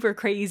is super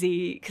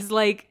crazy because,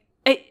 like,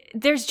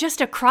 there's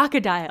just a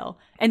crocodile,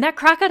 and that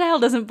crocodile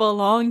doesn't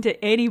belong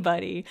to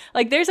anybody.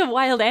 Like, there's a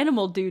wild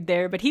animal dude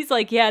there, but he's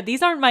like, yeah,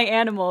 these aren't my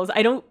animals.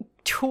 I don't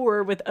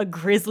tour with a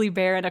grizzly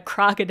bear and a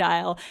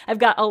crocodile. I've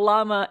got a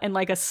llama and,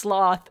 like, a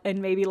sloth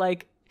and maybe,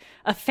 like,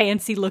 a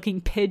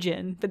fancy-looking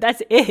pigeon, but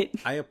that's it.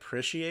 I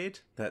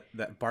appreciate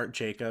that Bart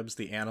Jacobs,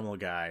 the animal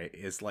guy,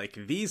 is like,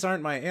 these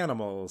aren't my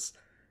animals,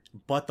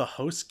 but the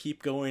hosts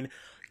keep going,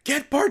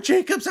 get Bart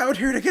Jacobs out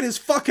here to get his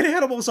fucking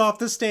animals off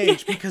the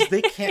stage, because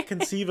they can't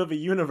conceive of a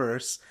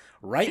universe,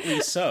 rightly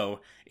so,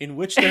 in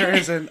which there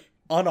is an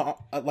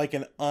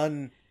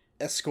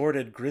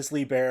unescorted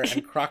grizzly bear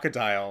and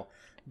crocodile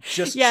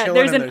just chilling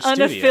there's in an their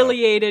studio.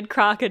 Unaffiliated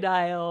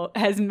crocodile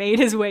has made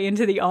his way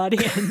into the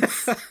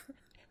audience.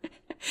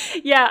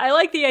 Yeah, I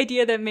like the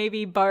idea that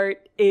maybe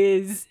Bart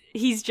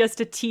he's just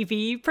a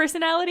TV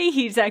personality.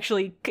 He's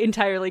actually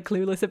entirely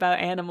clueless about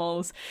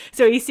animals.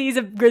 So he sees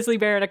a grizzly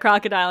bear and a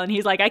crocodile and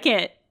he's like, I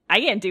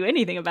can't do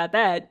anything about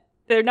that.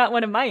 They're not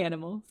one of my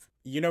animals.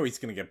 You know he's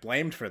going to get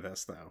blamed for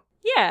this, though.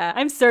 Yeah,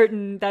 I'm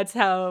certain that's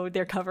how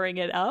they're covering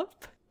it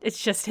up.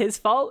 It's just his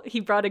fault. He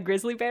brought a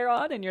grizzly bear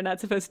on and you're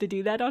not supposed to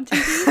do that on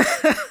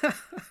TV.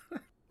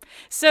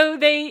 So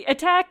they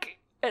attack.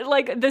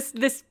 Like,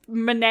 this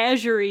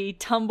menagerie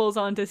tumbles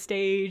onto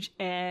stage,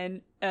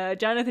 and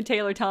Jonathan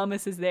Taylor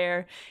Thomas is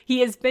there. He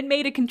has been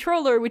made a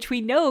controller, which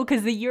we know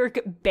because the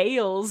Yeerk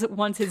bails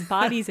once his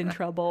body's in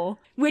trouble,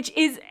 which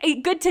is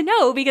good to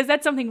know because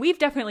that's something we've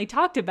definitely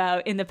talked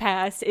about in the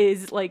past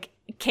is, like,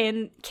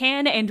 can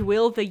and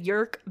will the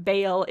Yeerk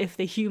bail if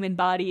the human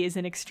body is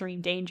in extreme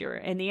danger?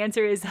 And the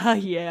answer is,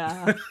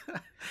 yeah.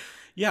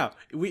 Yeah,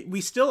 we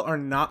still are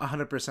not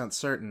 100%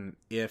 certain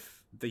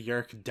if the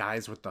Yeerk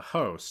dies with the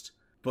host.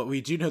 But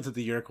we do know that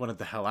the Yeerk wanted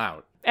the hell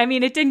out. I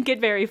mean, it didn't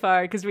get very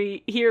far because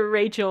we hear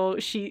Rachel,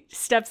 she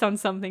steps on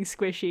something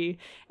squishy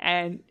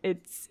and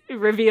it's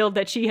revealed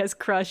that she has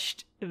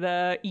crushed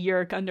the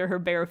Yeerk under her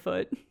bare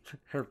foot.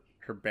 Her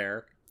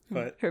bare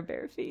foot? Her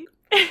bare feet.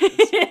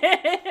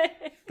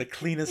 The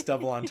cleanest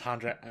double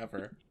entendre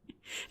ever.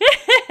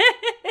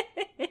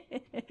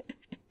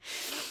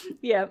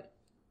 Yeah.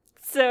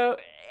 So,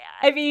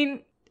 I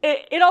mean,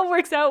 it all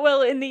works out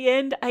well in the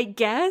end, I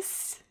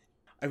guess.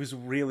 I was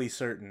really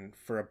certain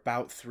for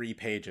about 3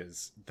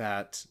 pages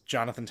that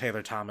Jonathan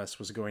Taylor Thomas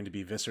was going to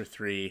be Visser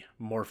 3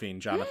 morphing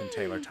Jonathan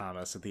Taylor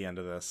Thomas at the end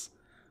of this.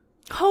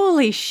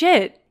 Holy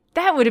shit.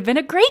 That would have been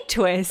a great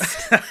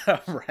twist.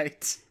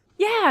 Right?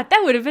 Yeah,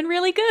 that would have been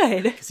really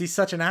good. Because he's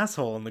such an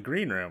asshole in the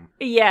green room.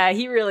 Yeah,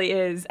 he really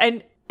is.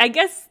 And I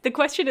guess the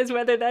question is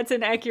whether that's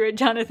an accurate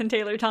Jonathan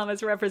Taylor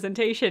Thomas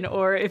representation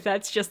or if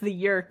that's just the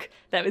Yeerk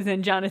that was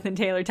in Jonathan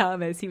Taylor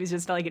Thomas. He was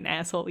just like an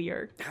asshole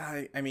Yeerk.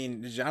 I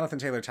mean, Jonathan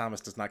Taylor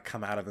Thomas does not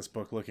come out of this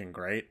book looking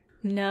great.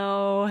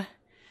 No,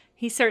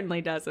 he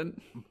certainly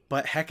doesn't.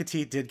 But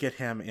Hecate did get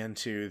him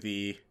into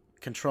the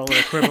controller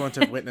equivalent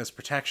of witness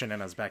protection in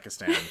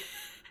Uzbekistan.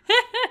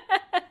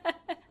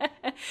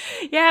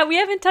 Yeah, we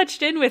haven't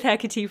touched in with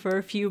Hecate for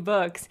a few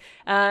books,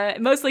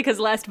 mostly because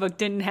last book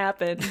didn't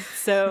happen.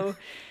 So,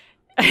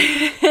 so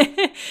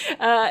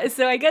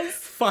I guess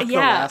Fuck the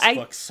last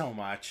book so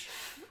much.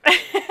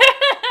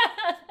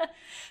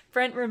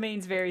 Brent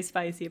remains very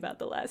spicy about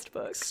the last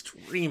book.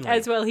 Extremely.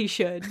 As well he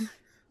should.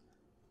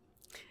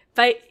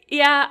 But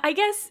yeah, I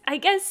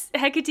guess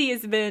Hecate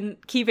has been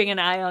keeping an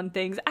eye on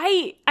things.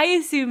 I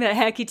assume that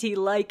Hecate,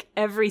 like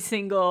every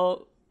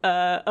single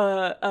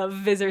of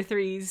Visser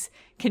 3's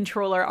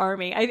controller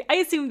army, I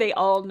assume they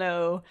all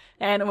know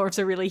Animorphs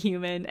are really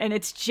human, and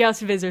it's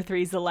just Visser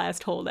 3's the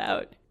last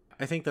holdout.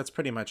 I think that's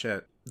pretty much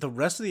it. The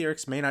rest of the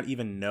Yeerks may not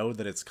even know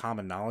that it's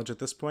common knowledge at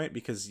this point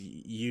because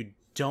you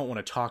don't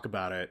want to talk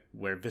about it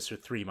where Visser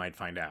 3 might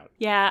find out.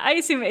 Yeah, I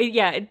assume,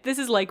 this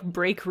is like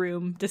break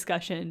room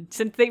discussion.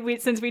 Since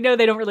we know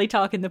they don't really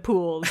talk in the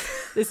pools,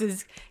 this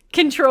is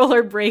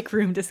controller break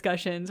room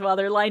discussions. While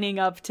they're lining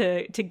up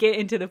to get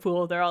into the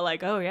pool, they're all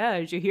like, oh yeah,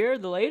 did you hear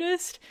the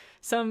latest?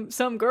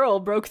 Some girl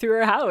broke through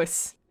her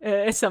house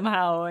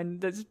somehow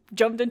and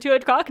jumped into a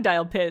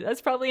crocodile pit.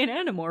 That's probably an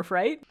Animorph,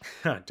 right?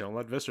 Don't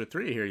let Visser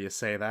 3 hear you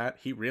say that.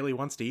 He really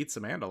wants to eat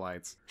some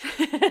Andalites.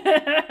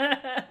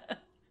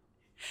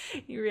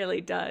 He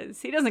really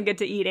does. He doesn't get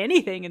to eat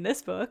anything in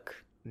this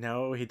book.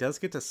 No, he does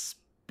get to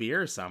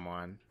spear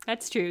someone.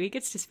 That's true. He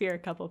gets to spear a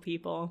couple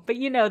people. But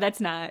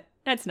that's not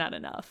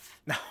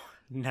enough.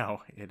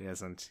 No, it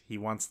isn't. He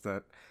wants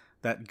that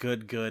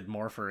good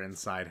morpher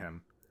inside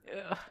him.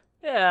 Ugh.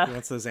 He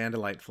wants those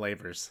Andalite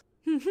flavors.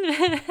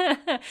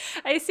 I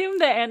assume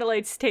that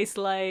Andalites taste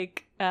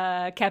like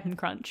Captain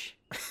Crunch.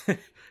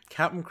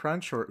 Captain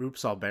Crunch or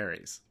Oops All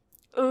Berries?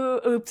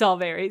 Oops All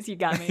Berries, you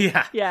got me.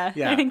 Yeah.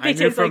 I think they I knew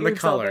taste from like the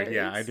color.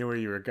 Yeah, I knew where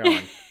you were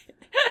going.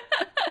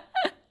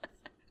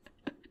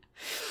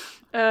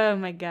 Oh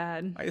my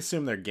god. I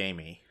assume they're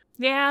gamey.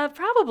 Yeah,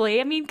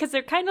 probably. I mean, because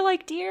they're kind of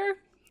like deer.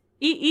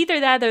 Either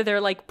that or they're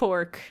like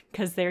pork,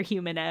 because they're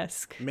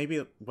human-esque. Maybe,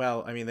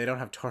 they don't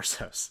have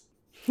torsos.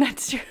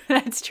 That's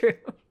true.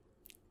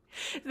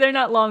 They're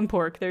not long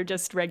pork, they're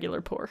just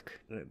regular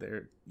pork.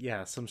 They're,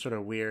 some sort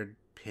of weird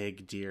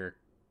pig-deer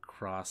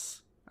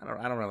cross. I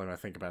don't really want to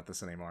think about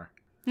this anymore.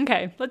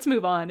 Okay, let's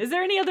move on. Is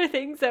there any other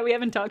things that we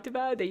haven't talked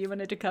about that you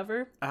wanted to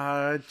cover?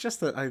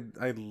 Just that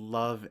I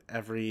love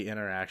every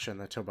interaction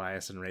that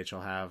Tobias and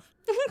Rachel have.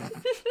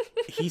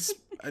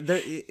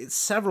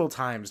 Several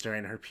times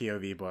during her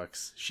POV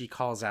books, she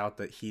calls out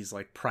that he's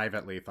like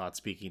privately thought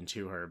speaking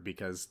to her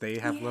because they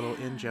have little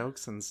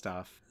in-jokes and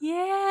stuff.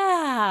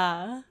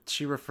 Yeah.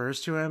 She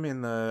refers to him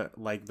in the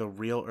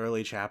real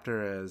early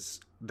chapter as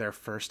their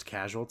first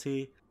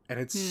casualty. And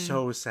it's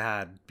so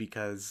sad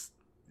because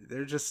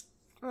they're just...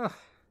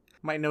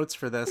 My notes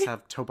for this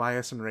have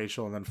Tobias and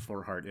Rachel and then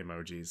 4 heart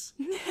emojis.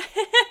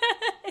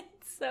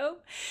 It's so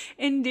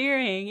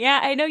endearing.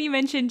 Yeah, I know you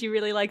mentioned you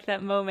really liked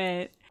that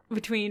moment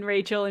between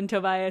Rachel and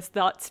Tobias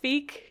thought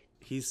speak.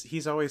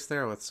 He's always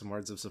there with some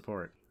words of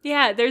support.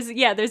 Yeah, there's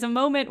a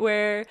moment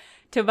where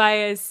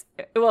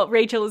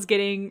Rachel is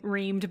getting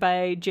reamed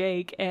by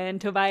Jake and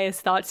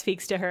Tobias thought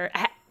speaks to her.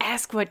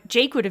 Ask what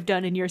Jake would have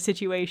done in your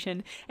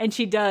situation. And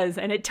she does.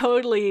 And it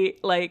totally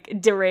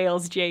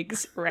derails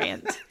Jake's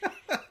rant.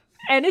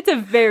 And it's a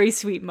very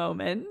sweet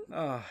moment.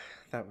 Oh,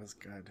 that was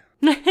good.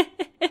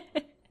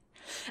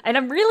 And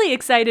I'm really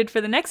excited for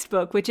the next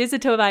book, which is a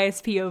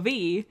Tobias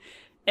POV,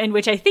 and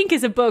which I think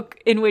is a book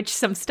in which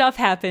some stuff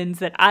happens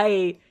that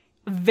I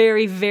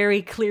very,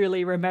 very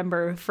clearly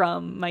remember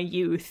from my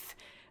youth.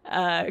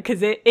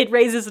 Because it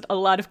raises a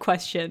lot of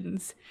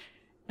questions.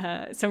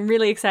 So I'm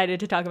really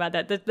excited to talk about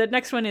that. The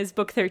next one is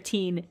book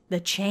 13, The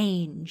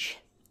Change.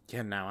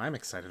 Yeah, now I'm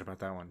excited about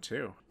that one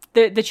too.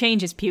 The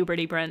change is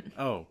puberty, Brent.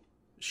 Oh,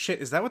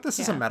 shit. Is that what this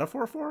is a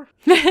metaphor for?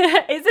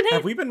 Isn't it?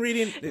 Have we been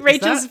reading...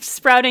 Rachel's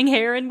sprouting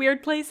hair in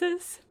weird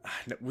places?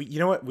 You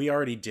know what? We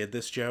already did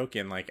this joke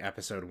in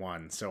episode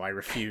 1, so I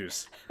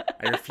refuse.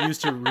 I refuse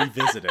to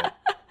revisit it.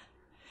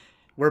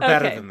 We're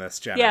better than this,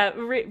 Jenna. Yeah,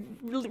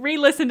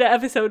 re-listen to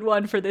episode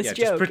 1 for this joke.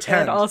 Just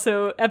pretend. And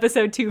also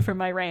episode 2 for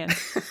my rant.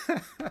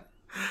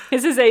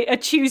 This is a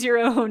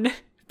choose-your-own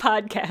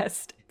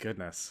podcast.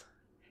 Goodness.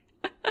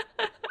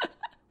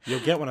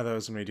 You'll get one of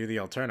those when we do the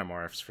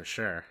Alternamorphs, for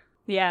sure.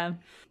 Yeah,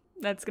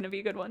 that's going to be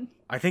a good one.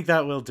 I think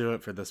that will do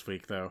it for this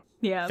week, though.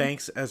 Yeah.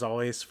 Thanks, as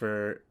always,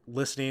 for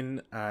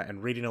listening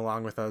and reading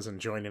along with us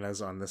and joining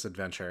us on this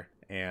adventure.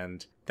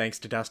 And thanks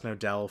to Dustin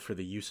O'Dell for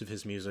the use of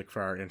his music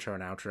for our intro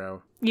and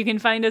outro. You can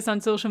find us on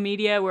social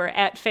media. We're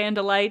at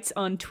Fandalites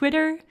on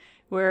Twitter.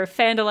 We're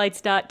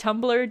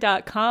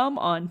fandalites.tumblr.com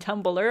on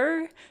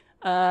Tumblr.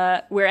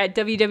 We're at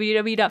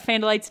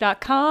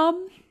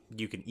www.fandalites.com.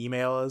 You can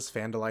email us,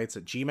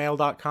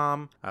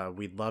 fandelites@gmail.com.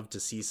 We'd love to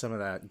see some of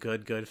that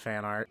good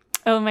fan art.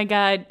 Oh my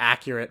god.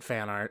 Accurate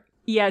fan art.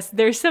 Yes,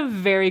 there's some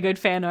very good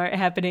fan art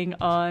happening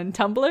on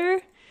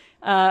Tumblr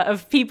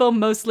of people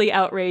mostly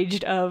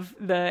outraged of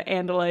the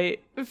Andalite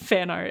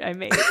fan art I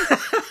made.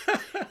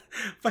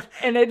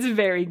 And it's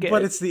very good.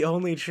 But it's the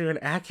only true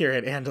and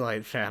accurate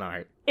Andalite fan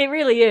art. It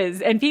really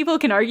is. And people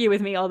can argue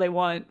with me all they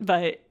want,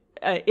 but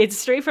it's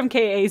straight from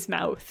KA's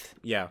mouth.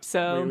 Yeah.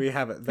 So we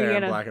have it there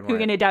in black and white. Who's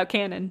going to doubt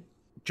canon?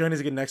 Join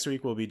us again next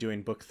week. We'll be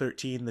doing book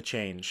 13, The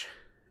Change.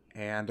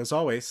 And as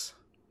always,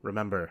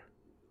 remember,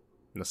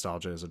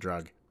 nostalgia is a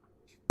drug.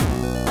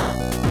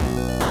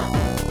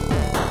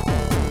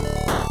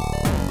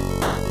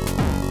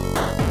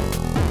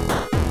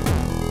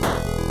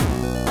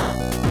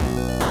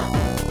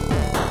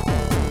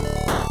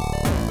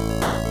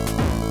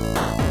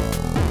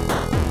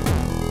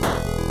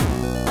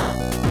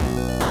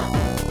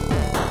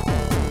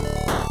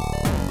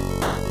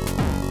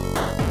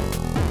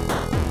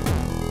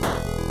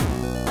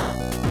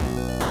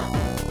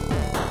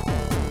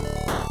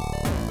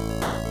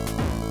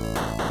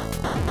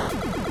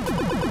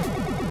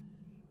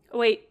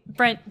 Wait,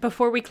 Brent,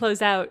 before we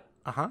close out,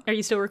 Are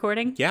you still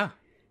recording? Yeah.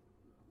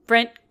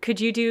 Brent, could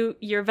you do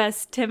your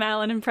best Tim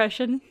Allen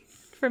impression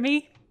for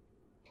me?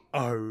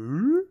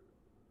 Oh.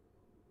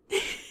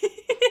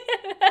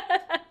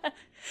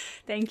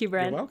 Thank you,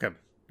 Brent. You're welcome.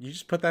 You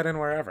just put that in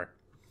wherever.